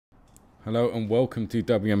Hello and welcome to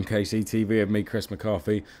WMKC TV of me, Chris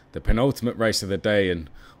McCarthy, the penultimate race of the day, and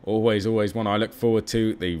always one I look forward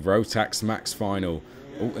to, the Rotax Max Final.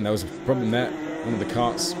 Oh, and there was a problem there. One of the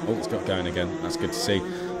carts, oh, it's got going again. That's good to see.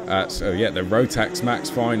 So yeah, the Rotax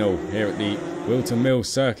Max Final here at the Whilton Mill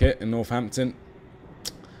Circuit in Northampton.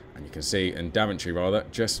 And you can see, in Daventry rather,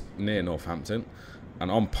 just near Northampton.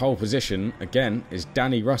 And on pole position, again, is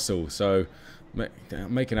Danny Russell. So,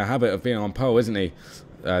 making a habit of being on pole, isn't he?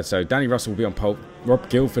 So Danny Russell will be on pole. Rob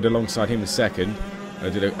Guilford alongside him in second.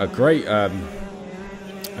 Did a great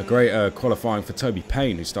qualifying for Toby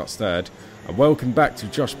Payne, who starts third. And welcome back to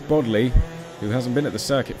Josh Bodley, who hasn't been at the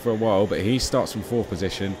circuit for a while, but he starts from fourth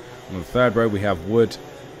position. On the third row, we have Wood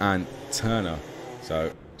and Turner.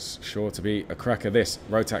 So it's sure to be a cracker. This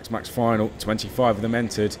Rotax Max Final. 25 of them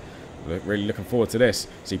entered. Really looking forward to this.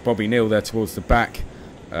 See Bobby Neal there towards the back.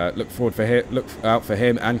 Look out for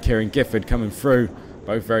him and Kieran Gifford coming through.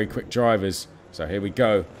 Both very quick drivers. So here we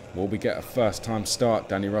go. Will we get a first time start?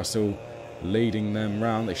 Danny Russell leading them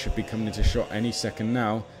round. They should be coming into shot any second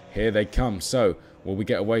now. Here they come. So will we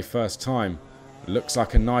get away first time? Looks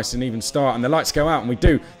like a nice and even start. And the lights go out and we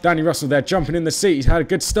do. Danny Russell there jumping in the seat. He's had a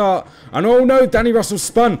good start. And oh no, Danny Russell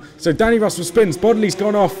spun. So Danny Russell spins. Bodley's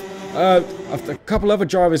gone off. A couple other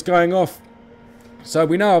drivers going off. So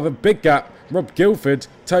we now have a big gap. Rob Guilford,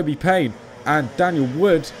 Toby Payne and Daniel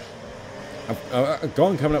Wood have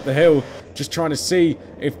gone coming up the hill, just trying to see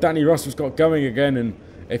if Danny Russell's got going again and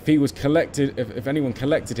if he was collected, if anyone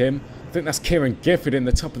collected him. I think that's Kieran Gifford in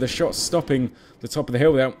the top of the shot, stopping the top of the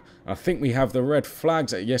hill there. I think we have the red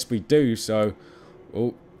flags. Yes, we do. So,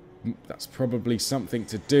 oh, that's probably something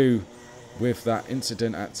to do with that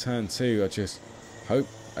incident at turn 2. I just hope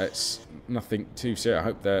it's nothing too serious. I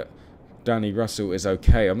hope that Danny Russell is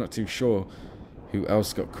okay. I'm not too sure who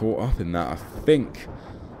else got caught up in that. I think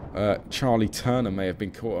Charlie Turner may have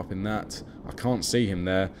been caught up in that. I can't see him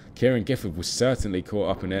there. Kieran Gifford was certainly caught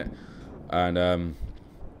up in it. And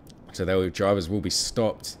so the drivers will be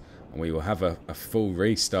stopped and we will have a full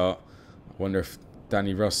restart. I wonder if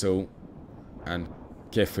Danny Russell and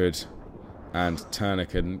Gifford and Turner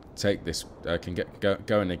can take this, can get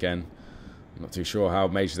going again. I'm not too sure how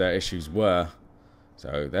major their issues were.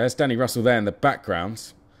 So there's Danny Russell there in the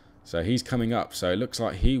background. So he's coming up. So it looks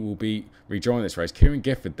like he will be rejoining this race. Kieran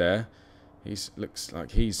Gifford there. Looks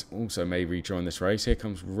like he's also may rejoin this race. Here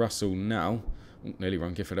comes Russell now. Ooh, nearly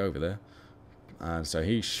run Gifford over there. And so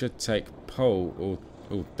he should take pole.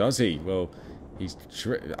 Or does he? Well,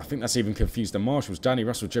 I think that's even confused the marshals. Danny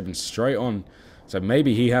Russell driven straight on. So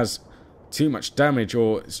maybe he has too much damage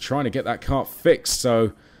or is trying to get that cart fixed.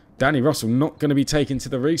 So Danny Russell not going to be taken to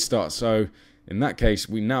the restart. So in that case,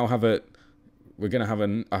 we now have we're going to have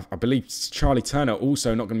I believe Charlie Turner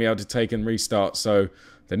also not going to be able to take and restart. So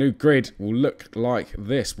the new grid will look like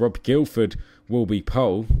this. Rob Guilford will be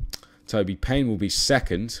pole. Toby Payne will be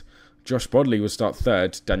second. Josh Bodley will start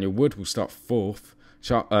third. Daniel Wood will start fourth.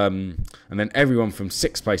 And then everyone from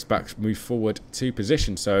 6th place back move forward 2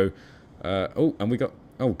 positions. So, and we got,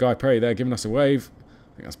 Guy Perry there giving us a wave.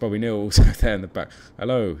 I think that's Bobby Neal also there in the back.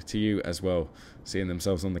 Hello to you as well, seeing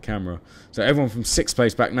themselves on the camera. So everyone from 6th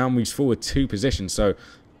place back now moves forward 2 positions. So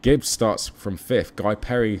Gibbs starts from 5th. Guy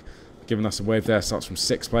Perry giving us a wave there, starts from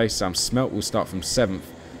 6th place. Sam Smelt will start from 7th.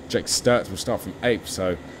 Jake Sturts will start from 8th.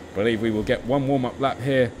 So I believe we will get one warm-up lap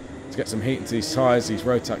here to get some heat into these tyres. These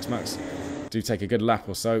Rotax Max do take a good lap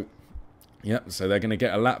or so. Yep, so they're going to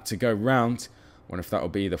get a lap to go round. I wonder if that will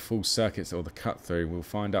be the full circuit or the cut-through. We'll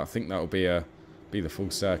find out. I think that will be the full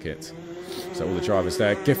circuit. So all the drivers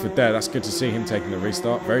there. Gifford there, that's good to see him taking the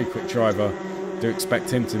restart. Very quick driver. Do expect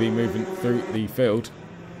him to be moving through the field.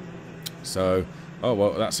 So, oh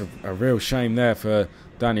well, that's a real shame there for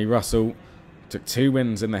Danny Russell. Took 2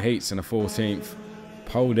 wins in the heats and a 14th.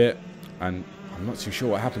 Poled it, and I'm not too sure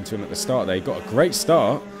what happened to him at the start there. He got a great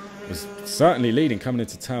start. Was certainly leading coming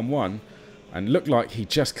into turn 1. And looked like he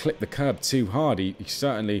just clipped the curb too hard. He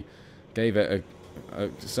certainly gave it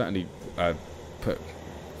put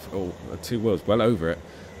 2 wheels well over it.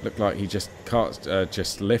 Looked like he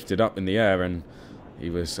just lifted up in the air and he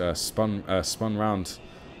was spun round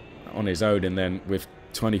on his own, and then with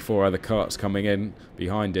 24 other carts coming in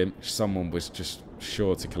behind him, someone was just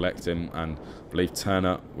sure to collect him, and I believe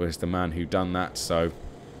Turner was the man who done that. So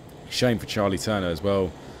shame for Charlie Turner as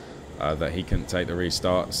well, that he couldn't take the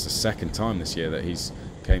restart. It's the 2nd time this year that he's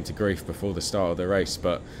came to grief before the start of the race.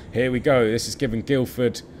 But here we go. This is giving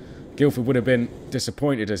Guilford would have been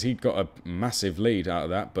disappointed as he'd got a massive lead out of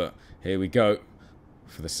that. But here we go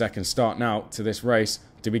for the 2nd start now to this race.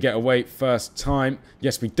 Do we get away first time?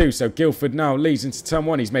 Yes, we do. So Guildford now leads into turn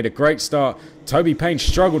 1. He's made a great start. Toby Payne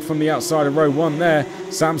struggled from the outside of row 1 there.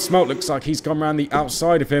 Sam Smelt looks like he's gone around the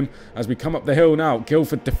outside of him as we come up the hill now.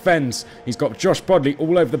 Guildford defends. He's got Josh Bodley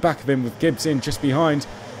all over the back of him with Gibbs in just behind.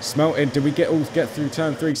 Smelt in. Did we get through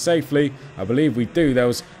turn 3 safely? I believe we do. There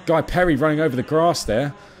was Guy Perry running over the grass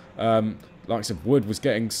there. Likes of Wood was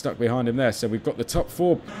getting stuck behind him there. So we've got the top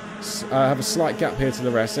 4 have a slight gap here to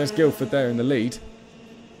the rest. There's Guildford there in the lead.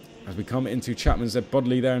 As we come into Chapman's,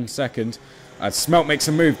 Bodley there in second. Smelt makes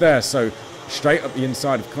a move there, so straight up the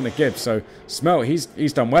inside of Connor Gibbs. So Smelt,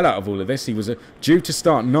 he's done well out of all of this. He was due to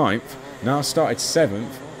start 9th, now started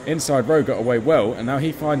 7th. Inside row got away well, and now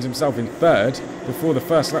he finds himself in 3rd before the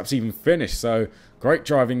first lap's even finished. So great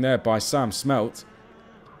driving there by Sam Smelt.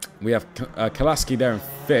 We have Kolaski there in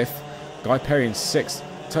 5th, Guy Perry in 6th,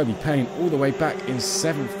 Toby Payne all the way back in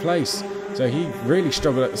 7th place. So he really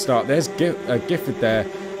struggled at the start. There's Gifford there,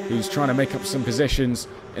 who's trying to make up some positions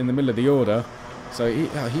in the middle of the order. So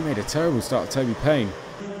he made a terrible start, Toby Payne.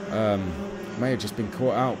 May have just been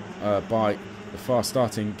caught out by the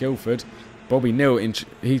fast-starting Guildford. Bobby Neal,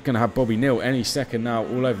 he's going to have Bobby Neal any second now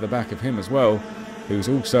all over the back of him as well, who's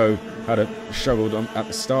also had struggled at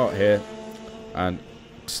the start here and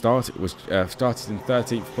started in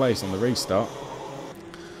 13th place on the restart.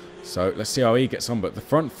 So let's see how he gets on. But the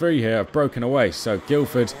front 3 here have broken away. So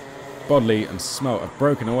Guildford, Bodley and Smelt have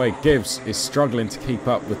broken away. Gibbs is struggling to keep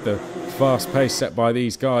up with the fast pace set by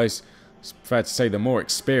these guys. It's fair to say the more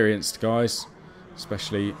experienced guys,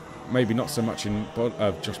 especially maybe not so much in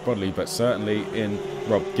Josh Bodley, but certainly in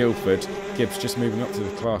Rob Guildford. Gibbs just moving up to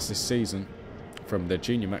the class this season from the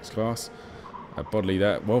Junior Max class. Bodley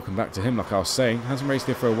there, welcome back to him, like I was saying. Hasn't raced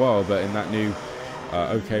here for a while, but in that new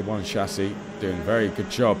OK1 chassis, doing a very good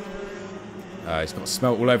job. He's got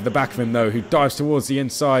Smelt all over the back of him though, who dives towards the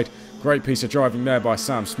inside. Great piece of driving there by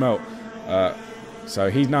Sam Smelt. So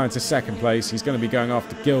he's now into 2nd place. He's going to be going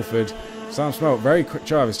after Guildford. Sam Smelt, very quick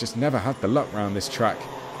driver, has just never had the luck around this track.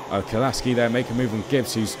 Kolaski there making a move on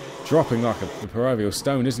Gibbs, who's dropping like a proverbial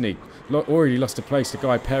stone, isn't he? Already lost a place to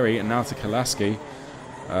Guy Perry and now to Kolaski.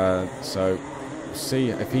 So we'll see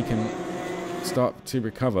if he can start to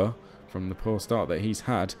recover from the poor start that he's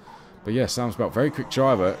had. But yeah, Sam Smelt, very quick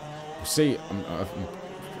driver. We'll see.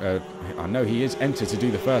 I know he is entered to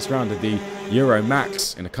do the first round of the Euro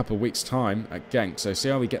Max in a couple of weeks' time at Genk. So see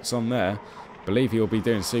how he gets on there. I believe he'll be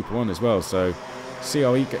doing Super 1 as well. So see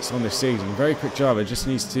how he gets on this season. Very quick driver. Just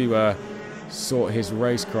needs to sort his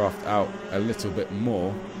racecraft out a little bit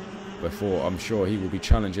more before I'm sure he will be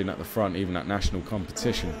challenging at the front, even at national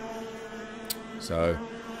competition. So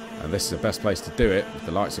this is the best place to do it, with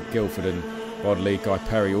the likes of Guildford and Bodley, Guy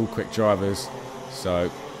Perry, all quick drivers.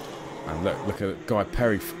 So, and look at Guy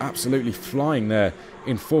Perry absolutely flying there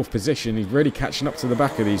in 4th position. He's really catching up to the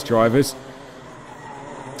back of these drivers.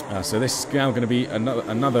 So this is now going to be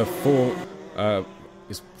another 4.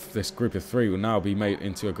 This group of 3 will now be made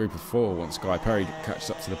into a group of 4 once Guy Perry catches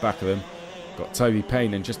up to the back of them. Got Toby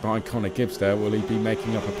Payne and just behind Connor Gibbs there. Will he be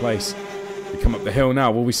making up a place? We come up the hill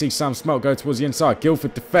now. Will we see Sam Smelt go towards the inside?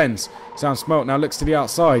 Guildford defends. Sam Smelt now looks to the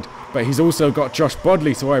outside, but he's also got Josh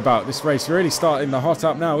Bodley to worry about. This race really starting the hot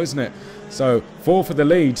up now, isn't it? So 4 for the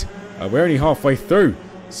lead. We're only halfway through.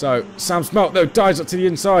 So Sam Smelt though dives up to the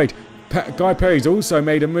inside. Guy Perry's also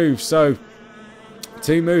made a move. So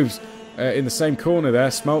 2 moves in the same corner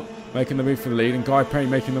there. Smelt making the move for the lead and Guy Perry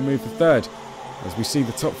making the move for 3rd. As we see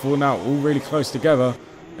the top 4 now all really close together,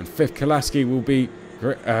 and 5th Kolaski will be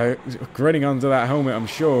grinning under that helmet, I'm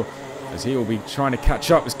sure, as he will be trying to catch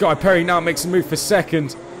up. As Guy Perry now makes a move for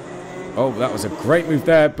 2nd. Oh, that was a great move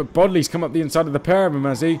there, but Bodley's come up the inside of the pair of them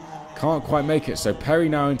as he can't quite make it. So Perry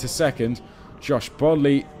now into 2nd. Josh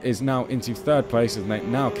Bodley is now into 3rd place, and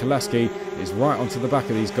now Kolaski is right onto the back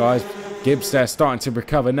of these guys. Gibbs there starting to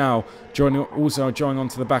recover now, also joining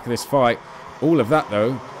onto the back of this fight. All of that,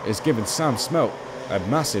 though, is giving Sam Smelt a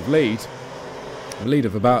massive lead. A lead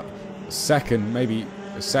of about a second, maybe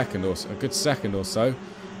a second or a good second or so.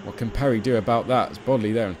 What can Perry do about that? It's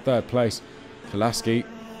Bodley there in 3rd place. Kolaski,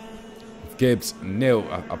 Gibbs, Neal.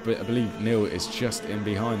 I believe Neal is just in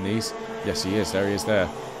behind these. Yes, he is. There he is there.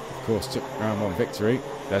 Of course, took round 1 victory.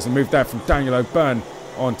 There's a move there from Daniel O'Byrne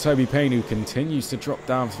on Toby Payne, who continues to drop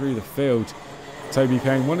down through the field. Toby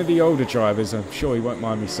Payne, one of the older drivers. I'm sure he won't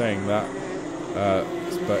mind me saying that.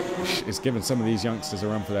 But it's given some of these youngsters a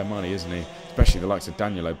run for their money, isn't he? Especially the likes of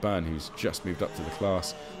Daniel O'Byrne, who's just moved up to the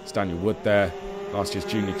class. It's Daniel Wood there, last year's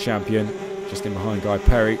junior champion, just in behind Guy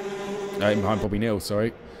Perry, in behind Bobby Neal,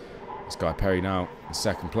 sorry. It's Guy Perry now in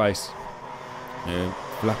 2nd place.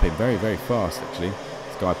 Flapping very, very fast, actually.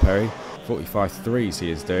 It's Guy Perry, 45 threes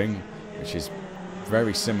he is doing, which is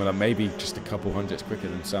very similar, maybe just a couple hundredths quicker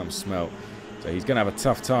than Sam Smelt. So he's going to have a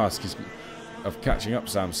tough task of catching up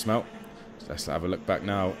Sam Smelt. So let's have a look back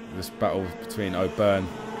now. This battle between O'Byrne.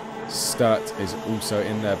 Sturt is also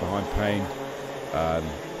in there behind Payne.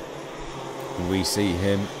 We see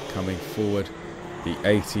him coming forward. The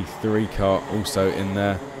 83 car also in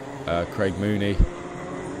there. Craig Mooney.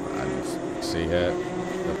 And you see here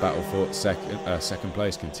the battle for second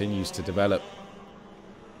place continues to develop.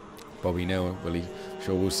 Bobby Neal,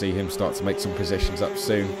 sure we'll see him start to make some positions up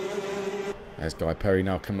soon. There's Guy Perry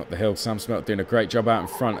now coming up the hill. Sam Smelt doing a great job out in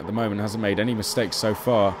front at the moment. Hasn't made any mistakes so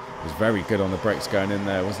far. He was very good on the brakes going in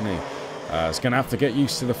there, wasn't he? He's going to have to get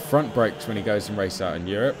used to the front brakes when he goes and race out in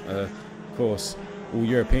Europe. Of course, all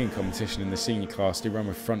European competition in the senior class do run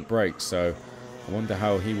with front brakes. So I wonder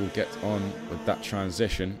how he will get on with that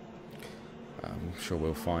transition. I'm sure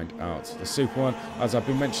we'll find out. The Super 1, as I've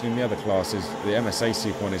been mentioning in the other classes, the MSA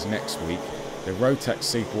Super 1 is next week. The Rotax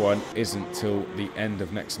Super 1 isn't till the end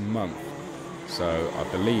of next month. So I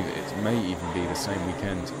believe it may even be the same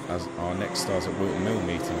weekend as our next Stars at Whilton Mill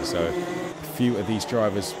meeting. So a few of these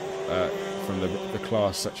drivers from the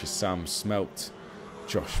class, such as Sam Smelt,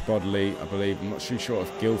 Josh Bodley, I believe. I'm not too sure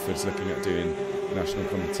if Guildford's looking at doing national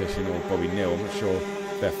competition or Bobby Neal. I'm not sure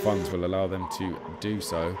if their funds will allow them to do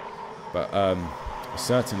so. But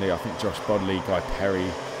certainly I think Josh Bodley, Guy Perry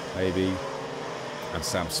maybe, and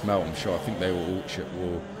Sam Smelt, I'm sure. I think they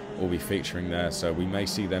will all be featuring there. So we may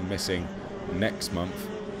see them missing next month.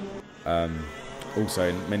 Also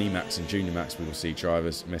in Mini Max and Junior Max we will see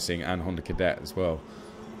drivers missing, and Honda Cadet as well.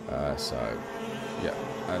 So yeah,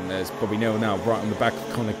 and there's Bobby Neal now right on the back of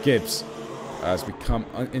Connor Gibbs as we come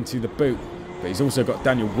into the boot. But he's also got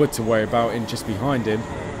Daniel Wood to worry about in just behind him.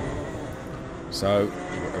 So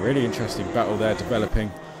a really interesting battle there developing.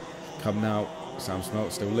 Come now, Sam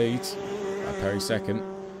Smelt still leads. Perry second.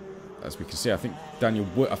 As we can see, I think Daniel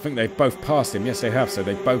Wood, I think they've both passed him. Yes, they have. So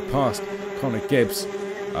they've both passed Connor Gibbs.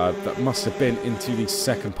 That must have been into the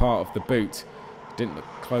second part of the boot. Didn't look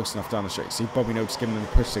close enough down the straight. See Bobby Neal just giving them a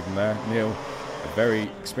push signal there. Neal, a very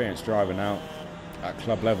experienced driver now, at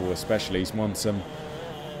club level especially. He's won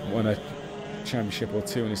a championship or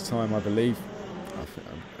two in his time, I believe.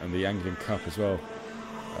 And the Anglian Cup as well.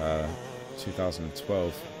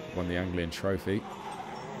 2012 won the Anglian Trophy.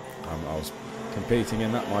 I was competing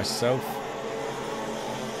in that myself.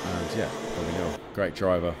 And yeah, Bobby Neal, great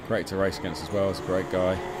driver, great to race against as well. He's a great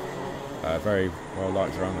guy. Very well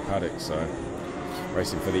liked around the paddock. So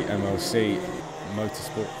racing for the MLC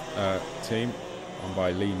Motorsport team, run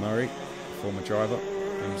by Lee Murray, former driver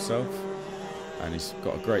himself. And he's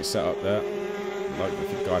got a great setup there. Like I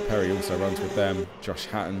think Guy Perry also runs with them. Josh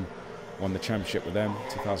Hatton won the championship with them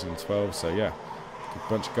 2012. So yeah, good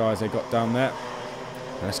bunch of guys they got down there.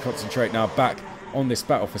 And let's concentrate now back on this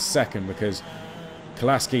battle for second, because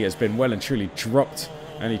Kolaski has been well and truly dropped.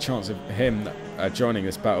 Any chance of him joining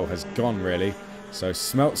this battle has gone really. So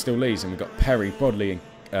Smelt still leads, and we've got Perry, Bodley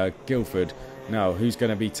and Guildford. Now who's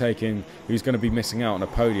going to be missing out on a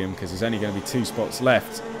podium, because there's only going to be 2 spots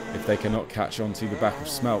left if they cannot catch on to the back of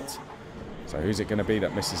Smelt. So who's it going to be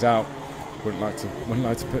that misses out? Wouldn't like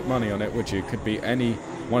to put money on it, would you? Could be any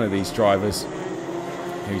one of these drivers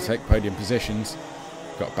who take podium positions.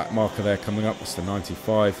 Got a back marker there coming up. It's the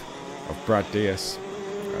 95 of Brad Diaz.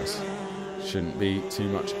 Shouldn't be too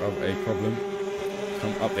much of a problem.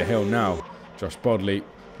 Come up the hill now. Josh Bodley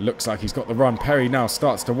looks like he's got the run. Perry now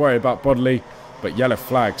starts to worry about Bodley, but yellow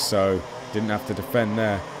flag, so didn't have to defend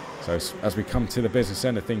there. So as we come to the business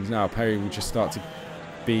end of things now, Perry will just start to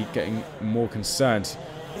be getting more concerned.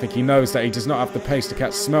 I think he knows that he does not have the pace to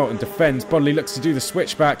catch Smelt and defends. Bodley looks to do the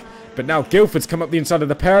switchback, but now Guildford's come up the inside of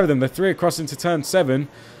the pair of them. The 3 across into turn 7,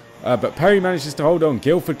 but Perry manages to hold on.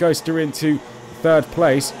 Guildford goes through into 3rd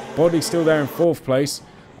place. Bodley still there in 4th place.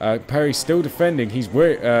 Perry still defending. He's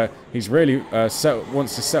really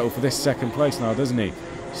wants to settle for this 2nd place now, doesn't he?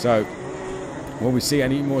 So will we see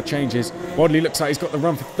any more changes? Bodley looks like he's got the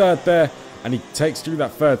run for 3rd there, and he takes through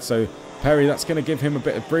that 3rd. So Perry, that's going to give him a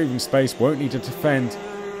bit of breathing space. Won't need to defend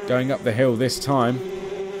going up the hill this time.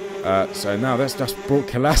 So now that's just brought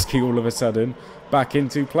Kolaski all of a sudden back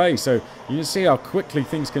into play. So you can see how quickly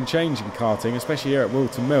things can change in karting, especially here at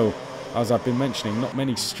Whilton Mill. As I've been mentioning, not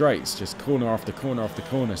many straights, just corner after corner after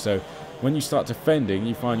corner. So when you start defending,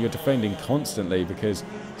 you find you're defending constantly because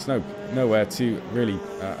there's nowhere to really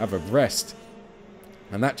have a rest.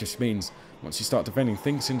 And that just means once you start defending,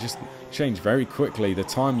 things can just change very quickly. The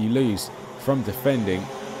time you lose from defending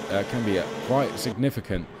can be quite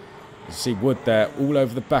significant. You see Wood there all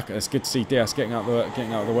over the back. It's good to see Diaz getting out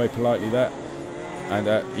of the way politely there.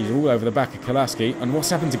 And he's all over the back of Kolaski. And what's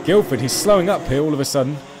happened to Guildford? He's slowing up here all of a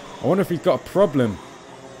sudden. I wonder if he's got a problem.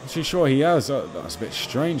 I'm not too sure he has. That's a bit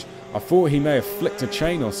strange. I thought he may have flicked a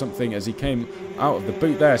chain or something as he came out of the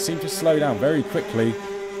boot there. Seemed to slow down very quickly,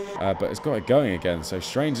 but it's got it going again. So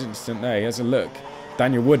strange incident there. He has a look.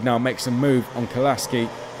 Daniel Wood now makes a move on Kolaski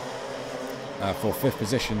for 5th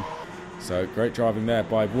position. So great driving there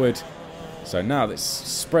by Wood. So now let's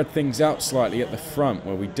spread things out slightly at the front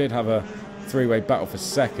where we did have a 3-way battle for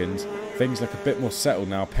 2nd. Things look a bit more settled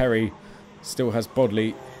now. Perry still has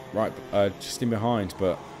Bodley right just in behind,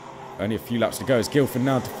 but only a few laps to go as Guilford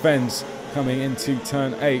now defends coming into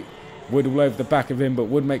turn 8. Wood all over the back of him, but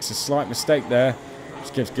Wood makes a slight mistake there,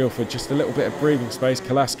 which gives Guilford just a little bit of breathing space.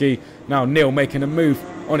 Kolaski, now Neil making a move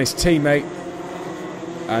on his teammate.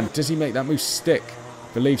 And does he make that move stick?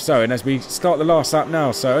 I believe so. And as we start the last lap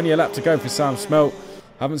now, so only a lap to go for Sam Smelt.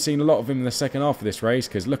 Haven't seen a lot of him in the second half of this race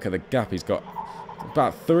because look at the gap he's got.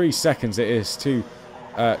 About 3 seconds it is to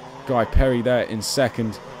Guy Perry there in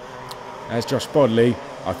 2nd. There's Josh Bodley.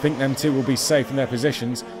 I think them two will be safe in their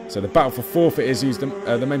positions. So the battle for 4th it is, who's the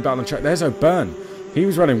main battle on track. There's O'Byrne. He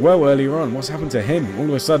was running well earlier on. What's happened to him? All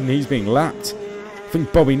of a sudden he's being lapped. I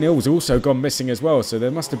think Bobby Neal's also gone missing as well. So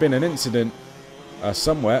there must have been an incident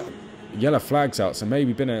somewhere. Yellow flags out, so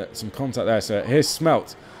maybe been some contact there. So here's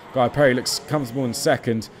Smelt. Guy Perry looks comfortable in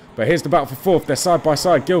 2nd. But here's the battle for 4th. They're side by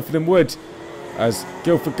side, Guilford and Wood. As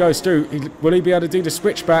Guilford goes through, will he be able to do the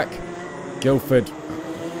switchback? Guilford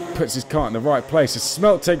puts his car in the right place. As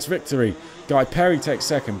Smelt takes victory. Guy Perry takes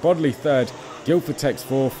 2nd. Bodley 3rd. Guilford takes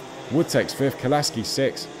 4th. Wood takes 5th. Kolaski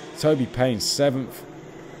 6th. Toby Payne 7th.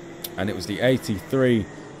 And it was the 83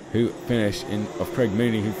 who finished in, of Craig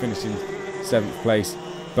Mooney, who finished in 7th place.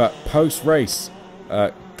 But post-race,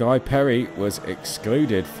 Guy Perry was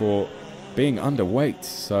excluded for being underweight.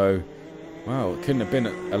 So, wow, it couldn't have been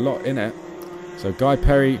a lot in it. So Guy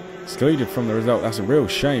Perry excluded from the result. That's a real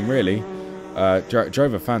shame, really.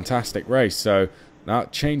 Drove a fantastic race. So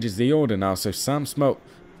that changes the order now. So Sam Smelt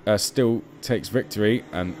still takes victory,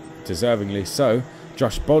 and deservingly so.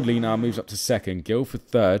 Josh Bodley now moves up to 2nd. Guilford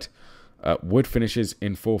 3rd. Wood finishes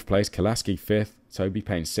in 4th place. Kolaski 5th. Toby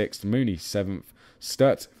Payne 6th. Mooney 7th.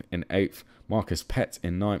 Sturt in 8th. Marcus Pett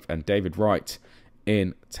in 9th. And David Wright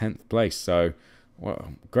in 10th place. So,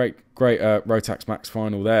 well, great Rotax Max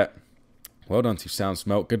final there. Well done to Sam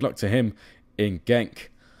Smelt. Good luck to him in Genk.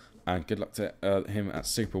 And good luck to him at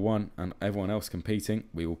Super 1 and everyone else competing.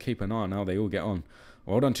 We will keep an eye on how they all get on.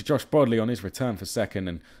 Well done to Josh Bodley on his return for 2nd.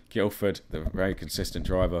 And Guilford, the very consistent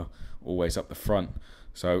driver, always up the front.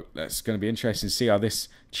 So it's going to be interesting to see how this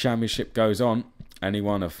championship goes on. Any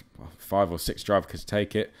one of 5 or 6 drivers could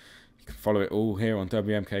take it. You can follow it all here on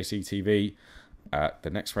WMKC TV. The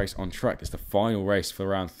next race on track is the final race for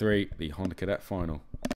round 3, the Honda Cadet final.